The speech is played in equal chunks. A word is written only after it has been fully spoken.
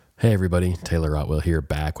Hey everybody, Taylor Otwell here,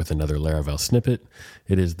 back with another Laravel Snippet.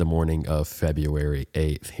 It is the morning of February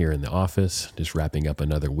 8th here in the office, just wrapping up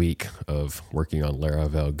another week of working on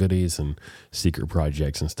Laravel goodies and secret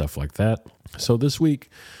projects and stuff like that. So this week,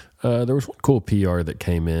 there was one cool PR that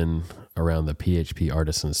came in around the PHP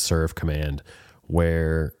artisan serve command,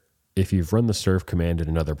 where if you've run the serve command in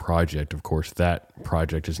another project, of course, that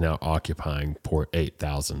project is now occupying port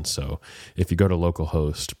 8000. So if you go to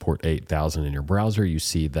localhost port 8000 in your browser, you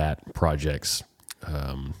see that project's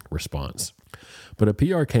response. But a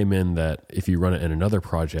PR came in that if you run it in another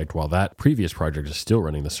project, while that previous project is still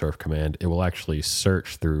running the serve command, it will actually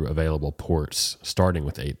search through available ports starting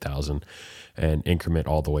with 8000 and increment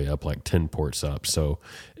all the way up like 10 ports up. So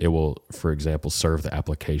it will, for example, serve the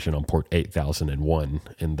application on port 8001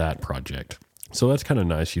 in that project. So that's kind of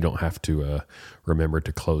nice. You don't have to remember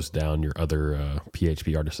to close down your other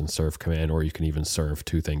PHP artisan serve command, or you can even serve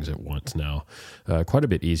two things at once now. Quite a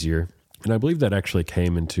bit easier. And I believe that actually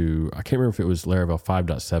came into, I can't remember if it was Laravel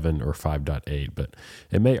 5.7 or 5.8, but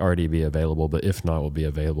it may already be available, but if not, it will be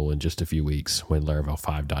available in just a few weeks when Laravel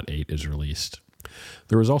 5.8 is released.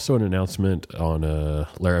 There was also an announcement on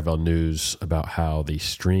Laravel News about how the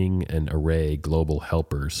string and array global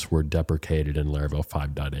helpers were deprecated in Laravel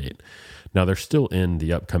 5.8. Now, they're still in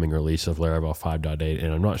the upcoming release of Laravel 5.8,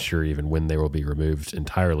 and I'm not sure even when they will be removed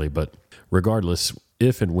entirely, but regardless,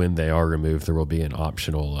 if and when they are removed, there will be an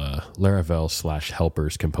optional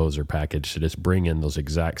Laravel/helpers composer package to just bring in those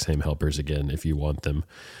exact same helpers again if you want them.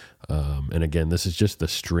 And again, this is just the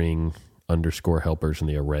string _ helpers and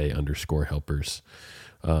the array _ helpers.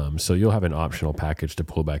 So you'll have an optional package to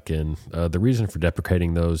pull back in. The reason for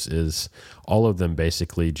deprecating those is all of them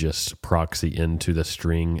basically just proxy into the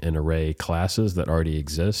string and array classes that already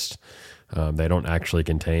exist. They don't actually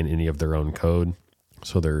contain any of their own code.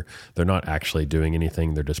 So they're not actually doing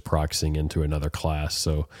anything. They're just proxying into another class.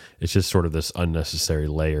 So it's just sort of this unnecessary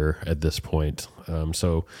layer at this point. And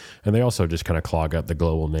they also just kind of clog up the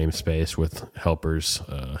global namespace with helpers,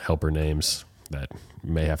 helper names that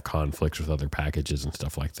may have conflicts with other packages and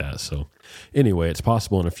stuff like that. So anyway, it's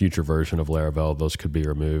possible in a future version of Laravel, those could be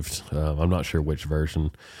removed. I'm not sure which version.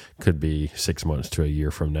 Could be 6 months to a year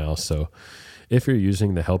from now. So if you're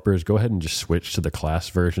using the helpers, go ahead and just switch to the class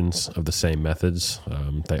versions of the same methods.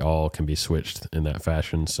 They all can be switched in that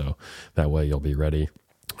fashion, so that way you'll be ready.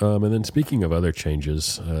 And then speaking of other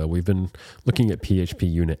changes, we've been looking at PHP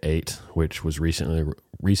Unit 8, which was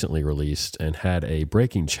recently released and had a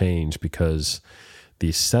breaking change because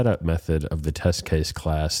the setup method of the test case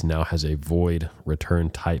class now has a void return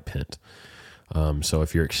type hint. So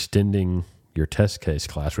if you're extending your test case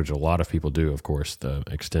class, which a lot of people do, of course,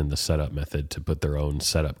 extend the setup method to put their own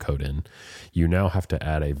setup code in, you now have to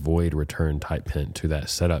add a void return type hint to that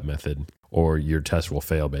setup method, or your test will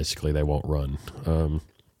fail. Basically, they won't run.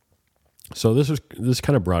 So this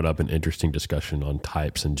kind of brought up an interesting discussion on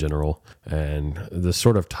types in general, and the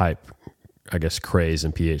sort of type, I guess, craze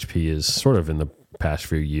in PHP is sort of in the past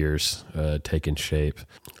few years taken shape.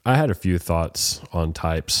 I had a few thoughts on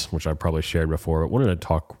types, which I probably shared before, but wanted to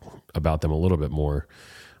talk about them a little bit more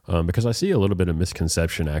because I see a little bit of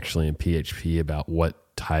misconception actually in PHP about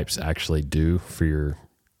what types actually do for your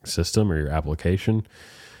system or your application.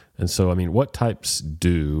 And so, I mean, what types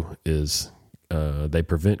do is they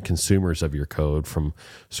prevent consumers of your code from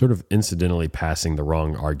sort of incidentally passing the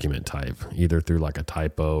wrong argument type, either through like a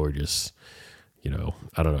typo or just,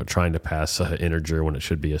 trying to pass an integer when it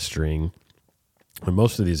should be a string. And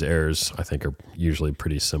most of these errors, I think, are usually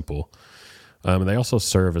pretty simple. And they also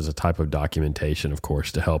serve as a type of documentation, of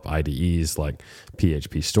course, to help IDEs like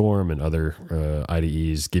PHP Storm and other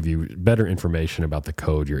IDEs give you better information about the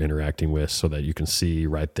code you're interacting with so that you can see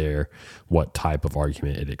right there what type of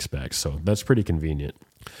argument it expects. So that's pretty convenient.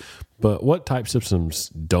 But what type systems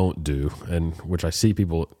don't do, and which I see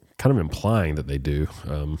people kind of implying that they do,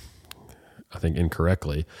 I think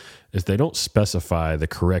incorrectly, is they don't specify the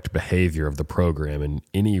correct behavior of the program in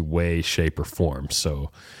any way, shape, or form.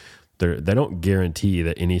 So they don't guarantee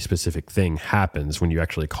that any specific thing happens when you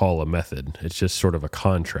actually call a method. It's just sort of a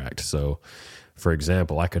contract. So, for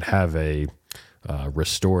example, I could have a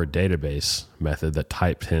restore database method that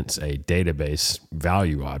type hints a database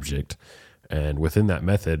value object, and within that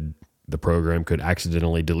method, the program could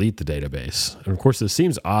accidentally delete the database. And of course, this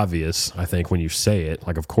seems obvious, I think, when you say it.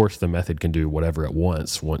 Like, of course, the method can do whatever it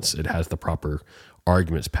wants once it has the proper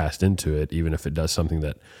arguments passed into it, even if it does something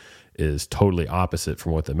that is totally opposite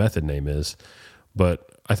from what the method name is. But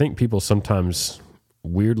I think people sometimes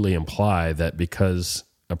weirdly imply that because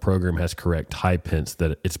a program has correct type hints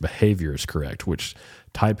that its behavior is correct, which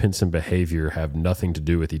type hints and behavior have nothing to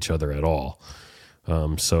do with each other at all.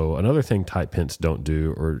 So another thing type hints don't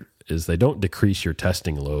do, or is they don't decrease your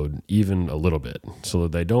testing load even a little bit. So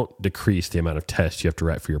they don't decrease the amount of tests you have to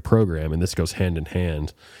write for your program. And this goes hand in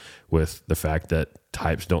hand with the fact that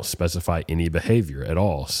types don't specify any behavior at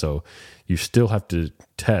all. So you still have to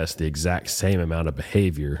test the exact same amount of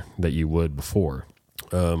behavior that you would before.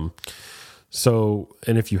 And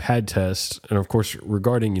if you had tests, and of course,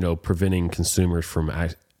 regarding, preventing consumers from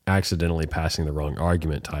accidentally passing the wrong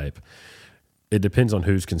argument type, it depends on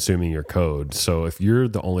who's consuming your code. So if you're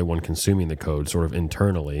the only one consuming the code sort of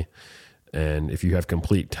internally, and if you have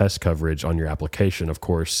complete test coverage on your application, of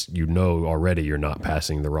course, already you're not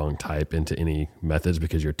passing the wrong type into any methods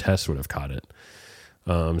because your tests would have caught it.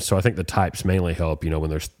 So I think the types mainly help, when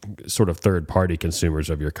there's sort of third-party consumers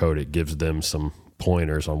of your code, it gives them some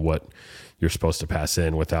pointers on what you're supposed to pass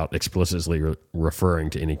in without explicitly referring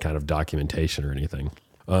to any kind of documentation or anything.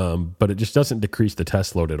 But it just doesn't decrease the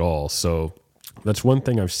test load at all. So that's one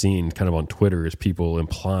thing I've seen kind of on Twitter is people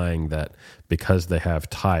implying that because they have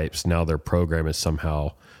types, now their program is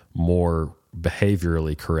somehow more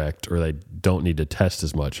behaviorally correct or they don't need to test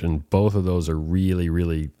as much. And both of those are really,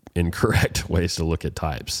 really incorrect ways to look at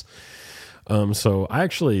types. So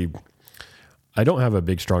I don't have a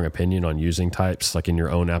big, strong opinion on using types like in your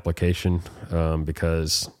own application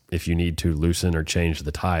because if you need to loosen or change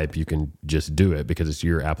the type, you can just do it because it's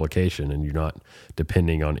your application and you're not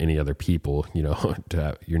depending on any other people, you're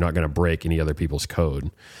not going to break any other people's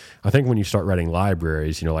code. I think when you start writing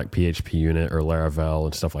libraries, like PHP Unit or Laravel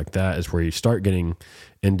and stuff like that is where you start getting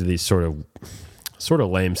into these sort of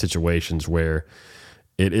lame situations where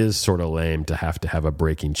it is sort of lame to have a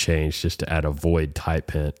breaking change just to add a void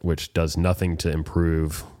type hint, which does nothing to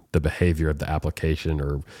improve the behavior of the application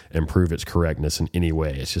or improve its correctness in any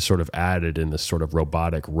way. It's just sort of added in this sort of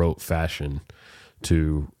robotic rote fashion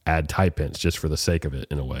to add type hints just for the sake of it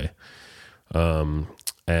in a way.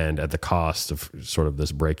 And at the cost of sort of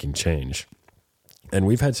this breaking change. And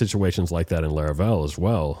we've had situations like that in Laravel as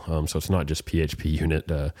well. So it's not just PHP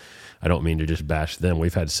Unit. I don't mean to just bash them.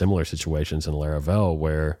 We've had similar situations in Laravel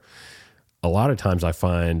where a lot of times I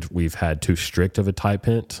find we've had too strict of a type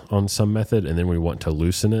hint on some method, and then we want to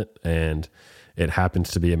loosen it, and it happens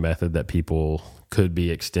to be a method that people could be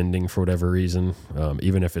extending for whatever reason,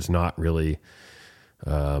 even if it's not really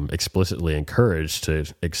explicitly encouraged to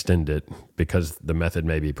extend it because the method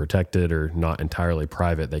may be protected or not entirely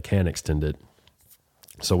private, they can extend it.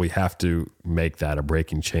 So we have to make that a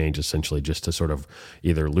breaking change essentially just to sort of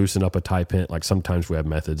either loosen up a type hint. Like sometimes we have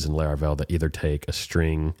methods in Laravel that either take a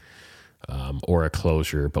string or a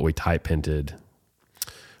closure, but we type hinted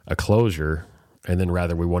a closure and then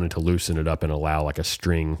rather we wanted to loosen it up and allow like a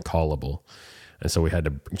string callable. And so we had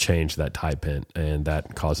to change that type hint and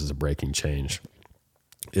that causes a breaking change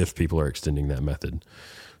if people are extending that method.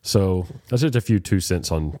 So that's just a few 2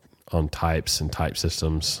 cents on types and type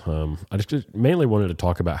systems. I just mainly wanted to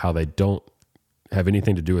talk about how they don't have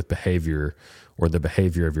anything to do with behavior or the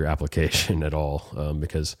behavior of your application at all,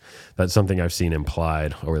 because that's something I've seen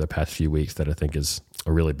implied over the past few weeks that I think is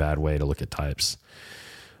a really bad way to look at types.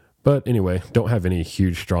 But anyway, don't have any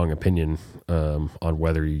huge, strong opinion on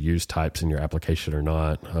whether you use types in your application or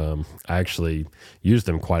not. I actually use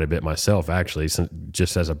them quite a bit myself, actually,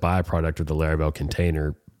 just as a byproduct of the Laravel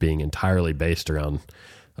container being entirely based around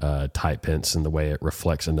type hints and the way it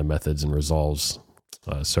reflects into methods and resolves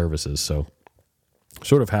services. So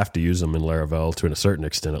sort of have to use them in Laravel to a certain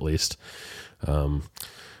extent, at least,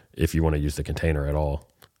 if you want to use the container at all.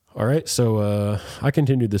 All right. So I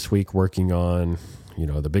continued this week working on,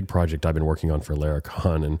 the big project I've been working on for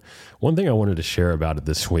Laracon. And one thing I wanted to share about it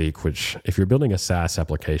this week, which if you're building a SaaS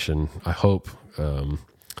application, I hope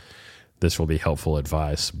this will be helpful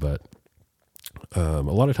advice, but a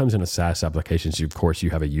lot of times in a SaaS applications, of course, you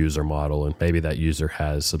have a user model and maybe that user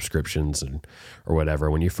has subscriptions or whatever.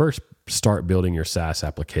 When you first start building your SaaS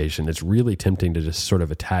application, it's really tempting to just sort of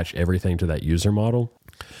attach everything to that user model.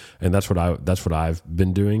 And that's what I've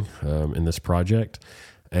been doing in this project.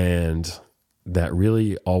 And that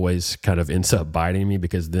really always kind of ends up biting me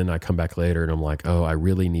because then I come back later and I'm like, oh, I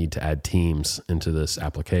really need to add teams into this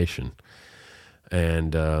application.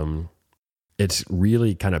 And it's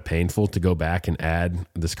really kind of painful to go back and add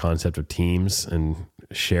this concept of teams and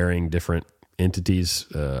sharing different entities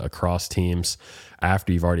across teams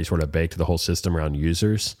after you've already sort of baked the whole system around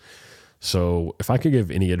users. So if I could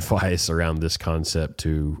give any advice around this concept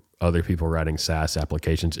to other people writing SaaS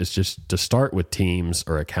applications, it's just to start with teams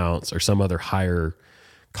or accounts or some other higher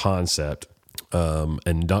concept,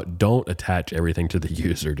 and don't attach everything to the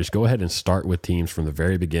user. Just go ahead and start with teams from the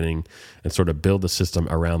very beginning and sort of build the system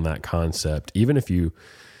around that concept. Even if you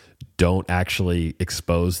don't actually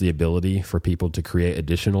expose the ability for people to create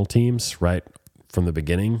additional teams right from the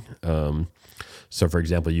beginning. So for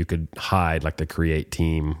example, you could hide like the create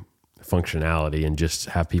team functionality and just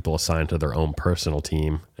have people assigned to their own personal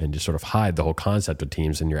team and just sort of hide the whole concept of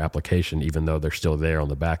teams in your application, even though they're still there on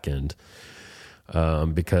the back end.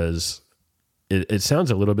 Because it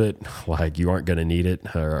sounds a little bit like you aren't going to need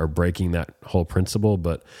it or breaking that whole principle,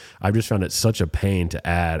 but I've just found it such a pain to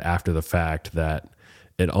add after the fact that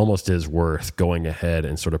it almost is worth going ahead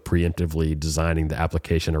and sort of preemptively designing the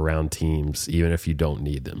application around teams, even if you don't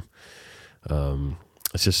need them.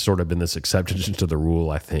 It's just sort of been this exception to the rule,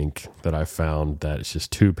 I think, that I've found that it's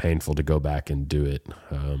just too painful to go back and do it.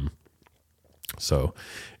 So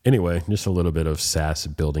anyway, just a little bit of SaaS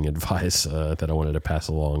building advice that I wanted to pass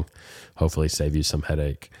along, hopefully save you some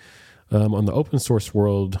headache. On the open source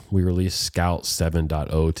world, we released Scout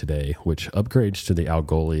 7.0 today, which upgrades to the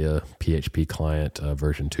Algolia PHP client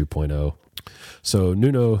version 2.0. So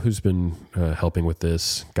Nuno, who's been helping with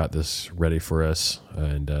this, got this ready for us,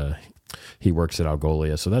 and he works at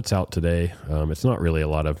Algolia. So that's out today. It's not really a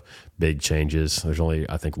lot of big changes. There's only,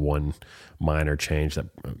 I think, one minor change that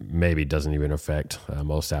maybe doesn't even affect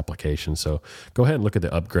most applications. So go ahead and look at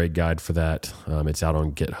the upgrade guide for that. It's out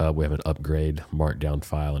on GitHub. We have an upgrade markdown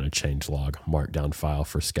file and a changelog markdown file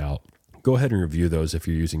for Scout. Go ahead and review those if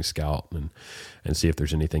you're using Scout and see if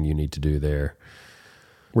there's anything you need to do there.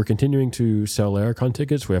 We're continuing to sell Laracon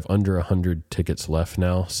tickets. We have under 100 tickets left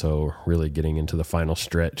now, so really getting into the final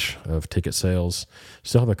stretch of ticket sales.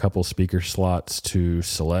 Still have a couple speaker slots to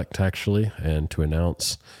select, actually, and to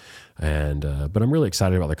announce. But I'm really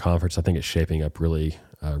excited about the conference. I think it's shaping up really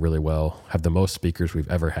well. Have the most speakers we've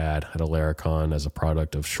ever had at a Laracon as a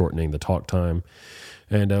product of shortening the talk time.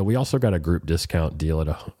 And we also got a group discount deal at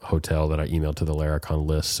a hotel that I emailed to the Laracon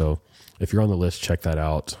list. So if you're on the list, check that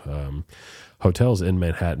out. Hotels in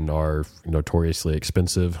Manhattan are notoriously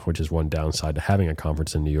expensive, which is one downside to having a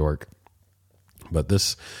conference in New York. But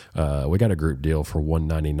this, we got a group deal for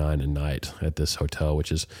 $199 a night at this hotel,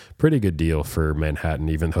 which is a pretty good deal for Manhattan,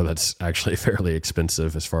 even though that's actually fairly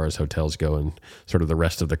expensive as far as hotels go in sort of the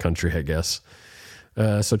rest of the country, I guess.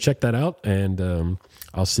 So check that out, and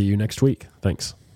I'll see you next week. Thanks.